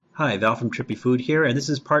Hi, Val from Trippy Food here, and this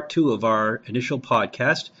is part two of our initial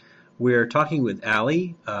podcast. We're talking with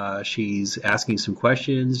Allie. She's asking some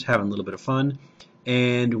questions, having a little bit of fun.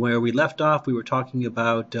 And where we left off, we were talking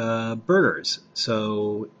about burgers.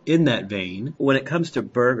 So in that vein, when it comes to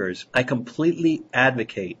burgers, I completely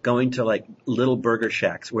advocate going to like little burger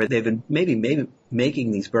shacks where they've been maybe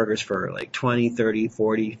making these burgers for like 20, 30,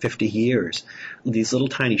 40, 50 years. These little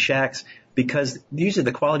tiny shacks, because usually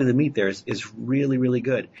the quality of the meat there is really, really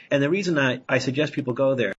good. And the reason I suggest people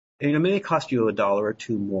go there, it may cost you $1 or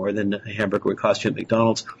 $2 more than a hamburger would cost you at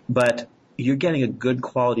McDonald's, but you're getting a good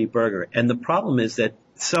quality burger. And the problem is that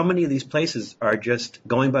so many of these places are just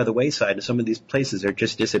going by the wayside, and some of these places are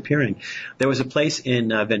just disappearing. There was a place in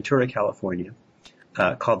Ventura, California,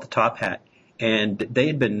 called the Top Hat, and they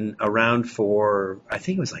had been around for, I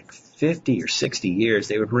think it was like 50 or 60 years.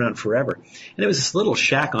 They were around forever. And it was this little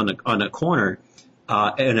shack on a corner,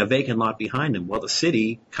 and a vacant lot behind them. Well, the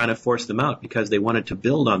city kind of forced them out because they wanted to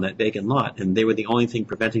build on that vacant lot, and they were the only thing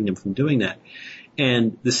preventing them from doing that.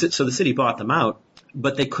 And so the city bought them out,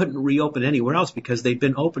 but they couldn't reopen anywhere else because they'd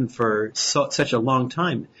been open for such a long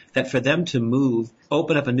time that for them to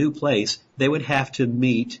open up a new place, they would have to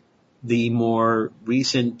meet the more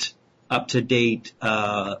recent, up-to-date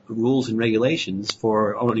rules and regulations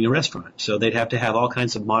for owning a restaurant. So they'd have to have all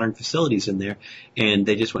kinds of modern facilities in there, and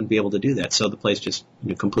they just wouldn't be able to do that. So the place just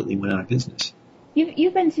completely went out of business.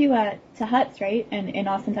 You've been to Huts, right? In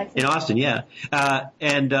Austin, Texas. In Austin, yeah.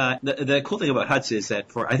 The cool thing about Huts is that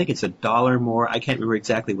I think it's $1 more. I can't remember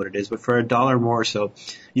exactly what it is, but for $1 more, so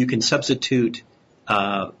you can substitute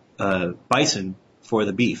bison for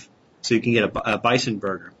the beef, so you can get a bison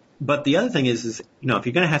burger. But the other thing is if you're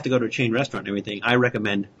going to have to go to a chain restaurant and everything, I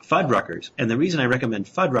recommend Fuddruckers. And the reason I recommend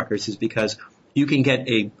Fuddruckers is because you can get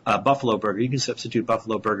a buffalo burger. You can substitute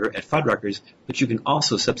buffalo burger at Fuddruckers, but you can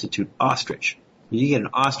also substitute ostrich. You get an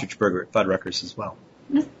ostrich burger at Fuddruckers as well.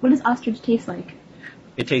 What does ostrich taste like?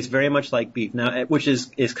 It tastes very much like beef, now, which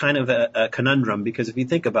is kind of a conundrum, because if you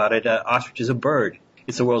think about it, ostrich is a bird.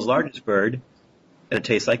 It's the world's largest bird, and it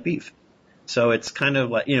tastes like beef. So it's kind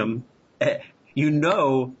of like,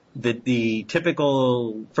 that the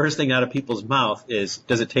typical first thing out of people's mouth is,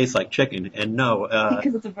 does it taste like chicken? And no.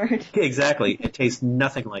 Because it's a bird. Exactly. It tastes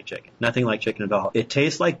nothing like chicken. Nothing like chicken at all. It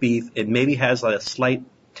tastes like beef. It maybe has a slight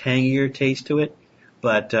tangier taste to it.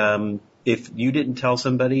 But if you didn't tell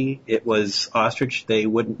somebody it was ostrich, they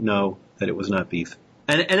wouldn't know that it was not beef.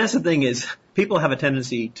 And that's the thing is, people have a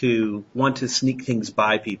tendency to want to sneak things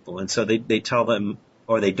by people. And so they tell them,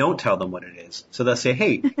 or they don't tell them what it is. So they'll say,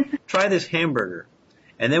 hey, try this hamburger.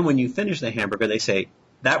 And then when you finish the hamburger, they say,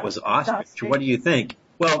 that was ostrich. What do you think?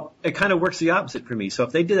 Well, it kind of works the opposite for me. So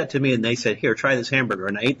if they did that to me and they said, here, try this hamburger,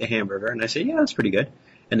 and I ate the hamburger, and I said, yeah, that's pretty good.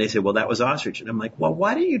 And they said, well, that was ostrich. And I'm like, well,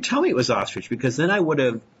 why didn't you tell me it was ostrich? Because then I would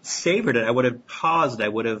have savored it. I would have paused. I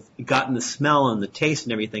would have gotten the smell and the taste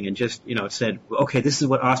and everything and just, said, okay, this is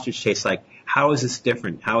what ostrich tastes like. How is this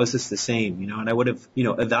different? How is this the same? And I would have,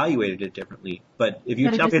 evaluated it differently. But if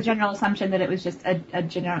you tell me, it's a general assumption that it was just a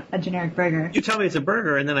generic burger. You tell me it's a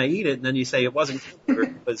burger and then I eat it and then you say it wasn't a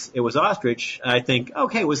burger, it was ostrich. I think,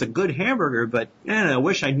 okay, it was a good hamburger, but I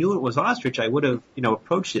wish I knew it was ostrich. I would have,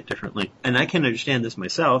 approached it differently. And I can understand this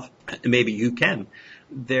myself. Maybe you can.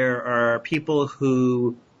 There are people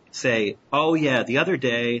who say, oh yeah, the other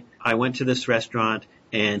day I went to this restaurant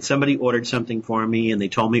and somebody ordered something for me and they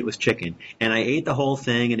told me it was chicken. And I ate the whole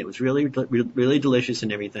thing and it was really, really delicious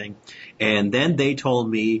and everything. And then they told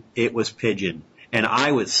me it was pigeon. And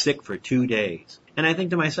I was sick for 2 days. And I think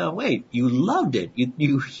to myself, wait, you loved it.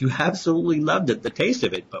 You absolutely loved it, the taste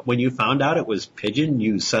of it. But when you found out it was pigeon,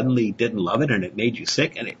 you suddenly didn't love it and it made you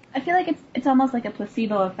sick. And I feel like it's almost like a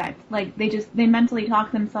placebo effect. Like they mentally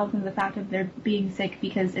talk themselves into the fact of they're being sick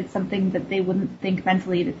because it's something that they wouldn't think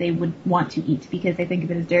mentally that they would want to eat because they think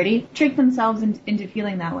of it as dirty. Trick themselves into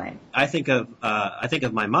feeling that way. I think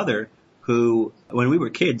of my mother, who, when we were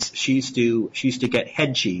kids, she used to get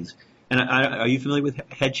head cheese. And are you familiar with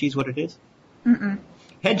head cheese, what it is? Mm-mm.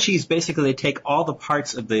 Head cheese, basically, they take all the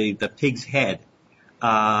parts of the pig's head,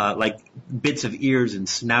 like bits of ears and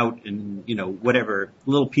snout and, whatever,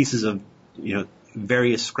 little pieces of,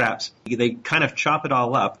 various scraps. They kind of chop it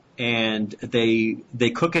all up and they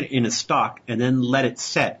cook it in a stock and then let it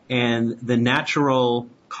set. And the natural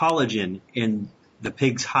collagen in the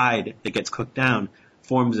pig's hide that gets cooked down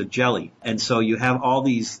forms a jelly. And so you have all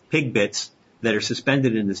these pig bits that are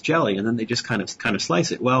suspended in this jelly, and then they just kind of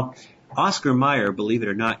slice it. Well, Oscar Mayer, believe it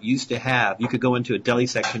or not, used to have, you could go into a deli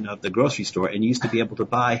section of the grocery store and you used to be able to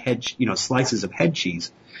buy slices of head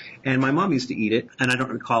cheese. And my mom used to eat it, and I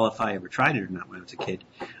don't recall if I ever tried it or not when I was a kid.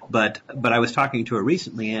 But I was talking to her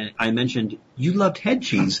recently and I mentioned, you loved head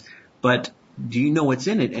cheese, but do you know what's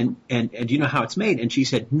in it? And do you know how it's made? And she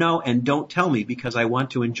said, no, and don't tell me because I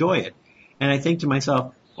want to enjoy it. And I think to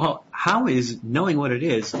myself, well, how is knowing what it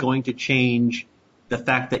is going to change the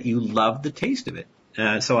fact that you love the taste of it?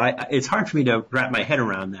 So it's hard for me to wrap my head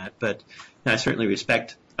around that, but I certainly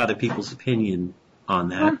respect other people's opinion on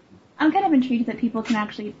that. Well, I'm kind of intrigued that people can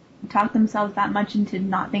actually talk themselves that much into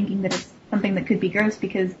not thinking that it's something that could be gross,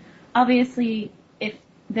 because obviously if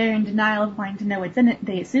they're in denial of wanting to know what's in it,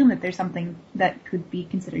 they assume that there's something that could be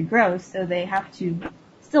considered gross, so they have to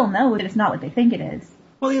still know that it's not what they think it is.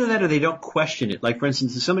 Well, either that or they don't question it. Like, for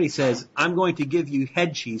instance, if somebody says, I'm going to give you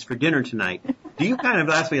head cheese for dinner tonight, do you kind of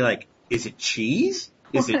ask me like, is it cheese?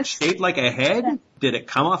 Is it shaped like a head? Did it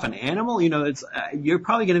come off an animal? It's you're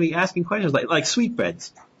probably going to be asking questions like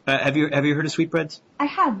sweetbreads. Have you heard of sweetbreads? I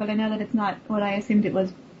have, but I know that it's not what I assumed it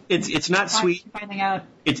was. It's not sweet. Finding out.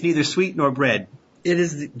 It's neither sweet nor bread. It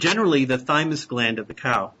is generally the thymus gland of the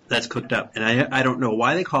cow that's cooked up, and I don't know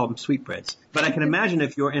why they call them sweetbreads. But I can imagine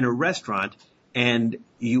if you're in a restaurant and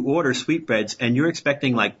you order sweetbreads and you're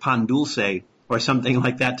expecting like pan dulce or something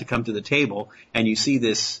like that to come to the table, and you see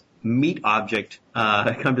this meat object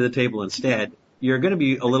come to the table instead, you're going to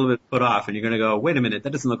be a little bit put off, and you're going to go, wait a minute,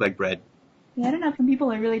 that doesn't look like bread. Yeah, I don't know. Some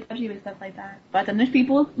people are really touchy with stuff like that. But then there's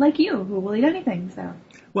people like you who will eat anything, so.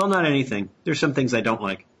 Well, not anything. There's some things I don't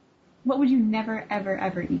like. What would you never, ever,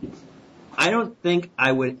 ever eat? I don't think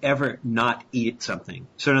I would ever not eat something.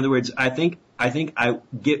 So in other words, I think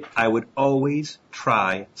I would always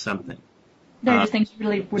try something. There are just things you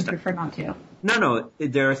really would prefer not to. No.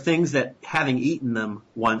 There are things that having eaten them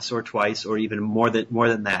once or twice or even more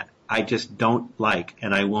than that, I just don't like,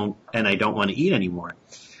 and I don't want to eat anymore.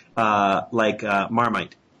 Like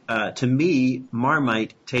Marmite. To me,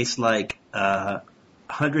 Marmite tastes like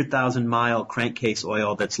 100,000-mile crankcase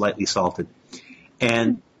oil that's lightly salted,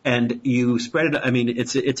 and you spread it. I mean,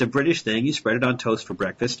 it's a British thing. You spread it on toast for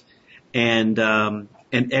breakfast, and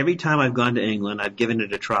every time I've gone to England, I've given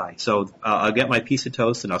it a try. So I'll get my piece of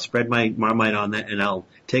toast and I'll spread my Marmite on that, and I'll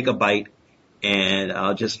take a bite, and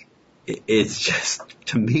it's just,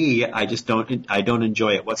 to me, I don't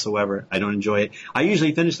enjoy it whatsoever. I don't enjoy it. I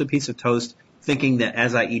usually finish the piece of toast thinking that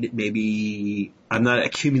as I eat it, maybe I'm not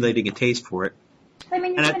accumulating a taste for it. I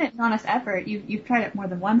mean, you've given it an honest effort. You've tried it more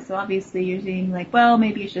than once, so obviously you're seeing like, well,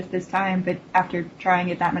 maybe it's just this time, but after trying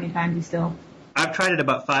it that many times, you still. I've tried it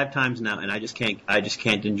about 5 times now, and I just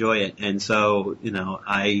can't enjoy it. And so,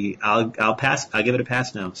 I'll pass. I'll give it a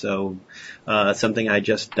pass now. So, something I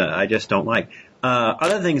just don't like.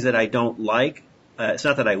 Other things that I don't like, it's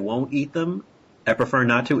not that I won't eat them. I prefer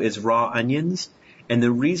not to, is raw onions. And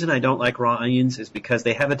the reason I don't like raw onions is because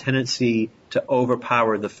they have a tendency to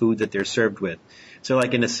overpower the food that they're served with. So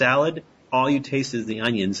like in a salad, all you taste is the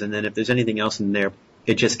onions, and then if there's anything else in there,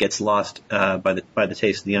 it just gets lost by the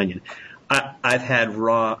taste of the onion. I've had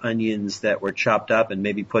raw onions that were chopped up and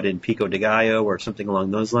maybe put in pico de gallo or something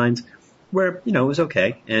along those lines, where, it was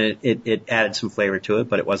okay, and it added some flavor to it,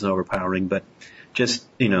 but it wasn't overpowering. But just,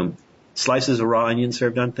 slices of raw onion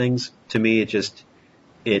served on things, to me, it's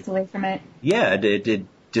away from it. Yeah, it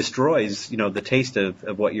destroys, the taste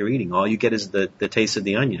of what you're eating. All you get is the taste of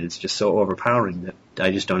the onion. It's just so overpowering that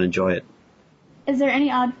I just don't enjoy it. Is there any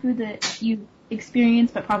odd food that you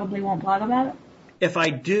experience but probably won't blog about? If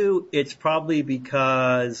I do, it's probably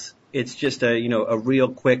because it's just a real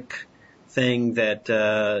quick thing that,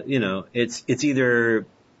 it's either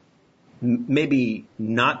maybe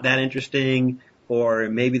not that interesting, or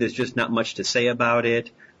maybe there's just not much to say about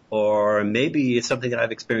it, or maybe it's something that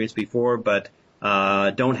I've experienced before, but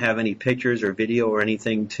don't have any pictures or video or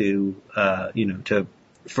anything to to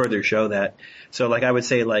further show that. So, like, I would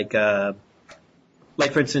say, like for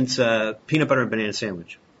instance, peanut butter and banana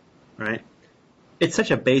sandwich, right? It's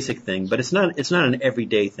such a basic thing, but it's not an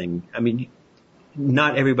everyday thing. I mean,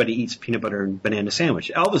 not everybody eats peanut butter and banana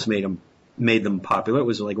sandwich. Elvis made them popular. It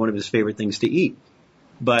was like one of his favorite things to eat.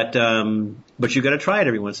 But you got to try it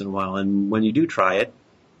every once in a while, and when you do try it,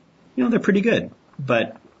 they're pretty good.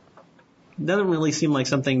 But it doesn't really seem like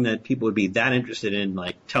something that people would be that interested in.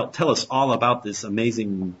 Like, tell us all about this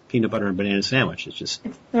amazing peanut butter and banana sandwich. It's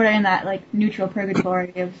sort of in that like neutral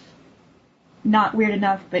purgatory of not weird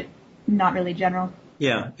enough, but not really general.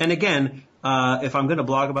 Yeah, and again, if I'm going to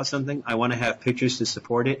blog about something, I want to have pictures to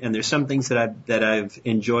support it. And there's some things that I've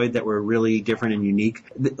enjoyed that were really different and unique,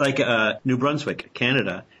 like New Brunswick,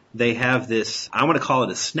 Canada. they have this, I want to call it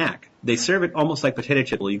a snack. They serve it almost like potato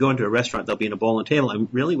chip. Well, you go into a restaurant, they'll be in a bowl and table, and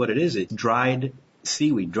really what it is, it's dried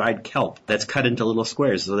seaweed, dried kelp that's cut into little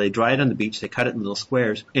squares. So they dry it on the beach, they cut it in little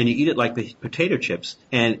squares, and you eat it like the potato chips.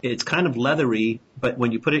 And it's kind of leathery, but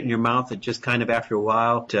when you put it in your mouth, it just kind of after a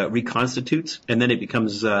while reconstitutes, and then it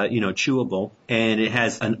becomes, chewable, and it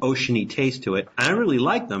has an oceany taste to it. I really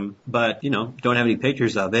like them, but, don't have any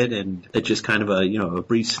pictures of it, and it's just kind of a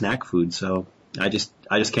brief snack food. So I just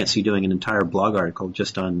can't see doing an entire blog article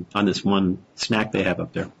just on this one snack they have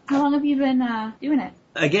up there. How long have you been doing it?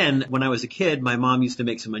 Again, when I was a kid, my mom used to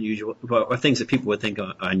make some unusual, or things that people would think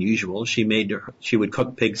are unusual. She would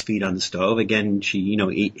cook pig's feet on the stove. Again, she,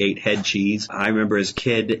 ate head cheese. I remember as a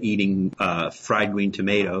kid eating fried green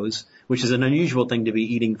tomatoes, which is an unusual thing to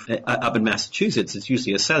be eating up in Massachusetts. It's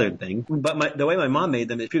usually a southern thing. But the way my mom made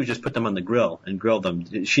them is she would just put them on the grill and grill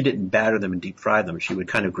them. She didn't batter them and deep fry them. She would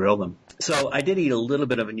kind of grill them. So I did eat a little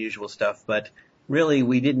bit of unusual stuff, but really,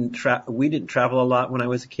 we didn't travel a lot when I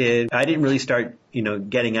was a kid. I didn't really start,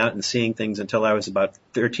 getting out and seeing things until I was about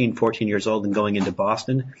 13, 14 years old and going into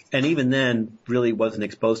Boston. And even then, really wasn't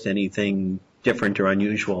exposed to anything different or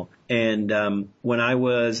unusual. And when I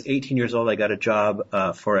was 18 years old, I got a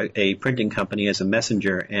job for a printing company as a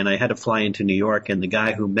messenger, and I had to fly into New York. And the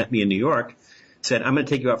guy who met me in New York said, I'm going to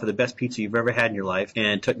take you out for the best pizza you've ever had in your life,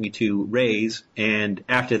 and took me to Ray's. And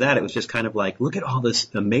after that, it was just kind of like, look at all this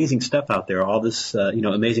amazing stuff out there, all this,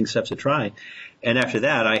 amazing stuff to try. And after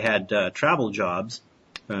that, I had travel jobs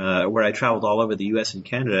where I traveled all over the U.S. and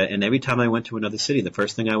Canada. And every time I went to another city, the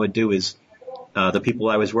first thing I would do is the people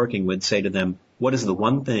I was working with say to them, what is the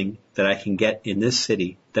one thing that I can get in this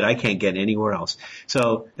city that I can't get anywhere else?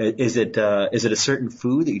 So is it a certain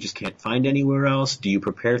food that you just can't find anywhere else? Do you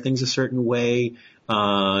prepare things a certain way?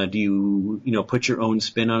 Do you, put your own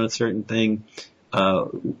spin on a certain thing?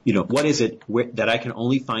 What is it that I can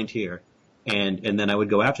only find here? And then I would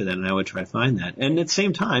go after that and I would try to find that. And at the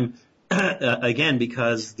same time, again,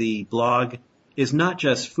 because the blog is not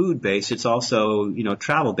just food-based, it's also,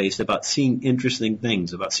 travel-based, about seeing interesting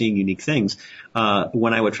things, about seeing unique things.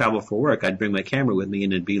 When I would travel for work, I'd bring my camera with me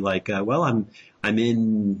and it'd be like, I'm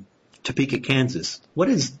in Topeka, Kansas. What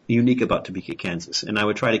is unique about Topeka, Kansas? And I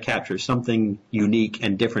would try to capture something unique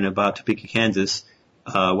and different about Topeka, Kansas,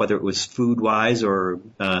 whether it was food-wise or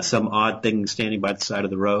some odd thing standing by the side of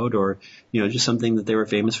the road, or just something that they were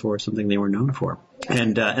famous for, something they were known for.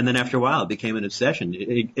 And then after a while, it became an obsession.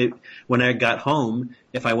 When I got home,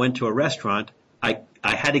 if I went to a restaurant, I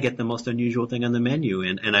had to get the most unusual thing on the menu,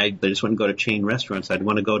 and I just wouldn't go to chain restaurants. I'd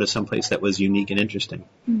want to go to some place that was unique and interesting.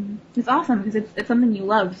 It's awesome because it's something you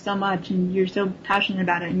love so much, and you're so passionate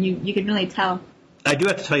about it, and you can really tell. I do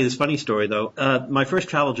have to tell you this funny story, though. My first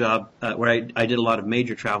travel job, where I did a lot of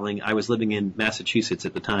major traveling, I was living in Massachusetts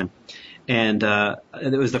at the time. And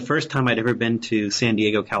it was the first time I'd ever been to San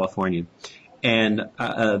Diego, California. And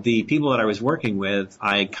the people that I was working with,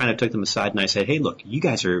 I kind of took them aside and I said, hey, look, you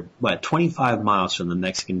guys are, 25 miles from the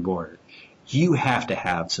Mexican border. You have to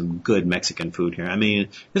have some good Mexican food here. I mean,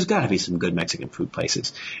 there's got to be some good Mexican food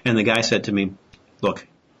places. And the guy said to me, look,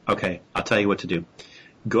 okay, I'll tell you what to do.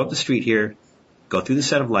 Go up the street here. Go through the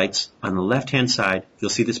set of lights. On the left-hand side, you'll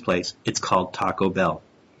see this place. It's called Taco Bell.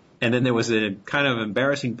 And then there was a kind of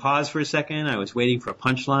embarrassing pause for a second. I was waiting for a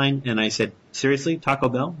punchline, and I said, seriously, Taco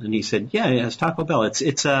Bell? And he said, yeah, it's Taco Bell.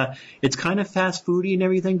 It's kind of fast foody and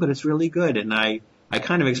everything, but it's really good. And I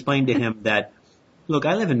kind of explained to him that, look,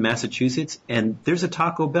 I live in Massachusetts, and there's a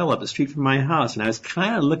Taco Bell up the street from my house, and I was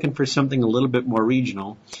kind of looking for something a little bit more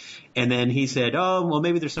regional. And then he said, oh, well,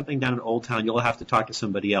 maybe there's something down in Old Town. You'll have to talk to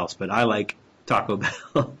somebody else, but I like Taco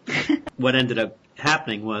Bell. What ended up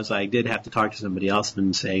happening was I did have to talk to somebody else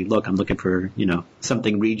and say, look, I'm looking for,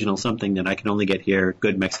 something regional, something that I can only get here,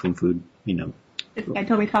 good Mexican food, This guy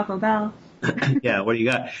told me Taco Bell. Yeah, what do you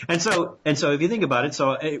got? And so if you think about it,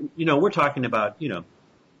 we're talking about,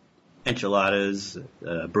 enchiladas,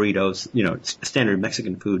 burritos, standard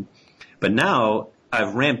Mexican food. But now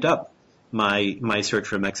I've ramped up my search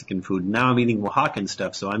for Mexican food. Now I'm eating Oaxacan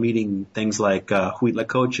stuff, so I'm eating things like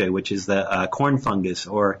huitlacoche, which is the corn fungus,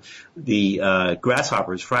 or the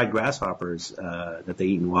grasshoppers, fried grasshoppers that they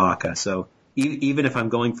eat in Oaxaca. So even if I'm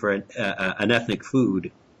going for an ethnic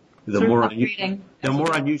food, the more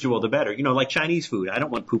unusual, the better. Like Chinese food. I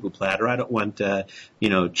don't want poo-poo platter. I don't want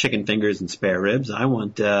chicken fingers and spare ribs. I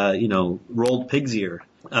want rolled pig's ear.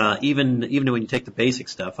 Even when you take the basic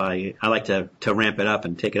stuff, I like to ramp it up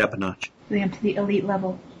and take it up a notch. Up to the elite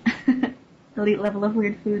level. Elite level of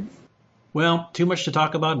weird foods. Well, too much to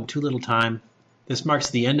talk about in too little time. This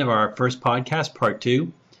marks the end of our first podcast, part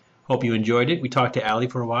 2. Hope you enjoyed it. We talked to Allie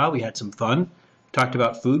for a while. We had some fun. talked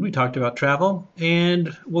about food, we talked about travel,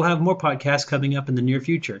 and we'll have more podcasts coming up in the near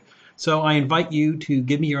future. So I invite you to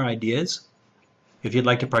give me your ideas. If you'd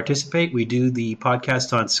like to participate, we do the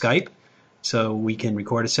podcast on Skype, so we can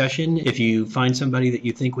record a session. If you find somebody that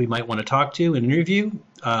you think we might want to talk to and interview,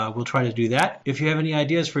 we'll try to do that. If you have any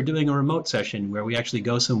ideas for doing a remote session where we actually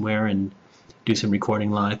go somewhere and do some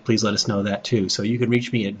recording live, please let us know that too. So you can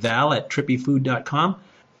reach me at val@trippyfood.com.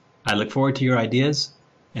 I look forward to your ideas,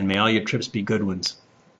 and may all your trips be good ones.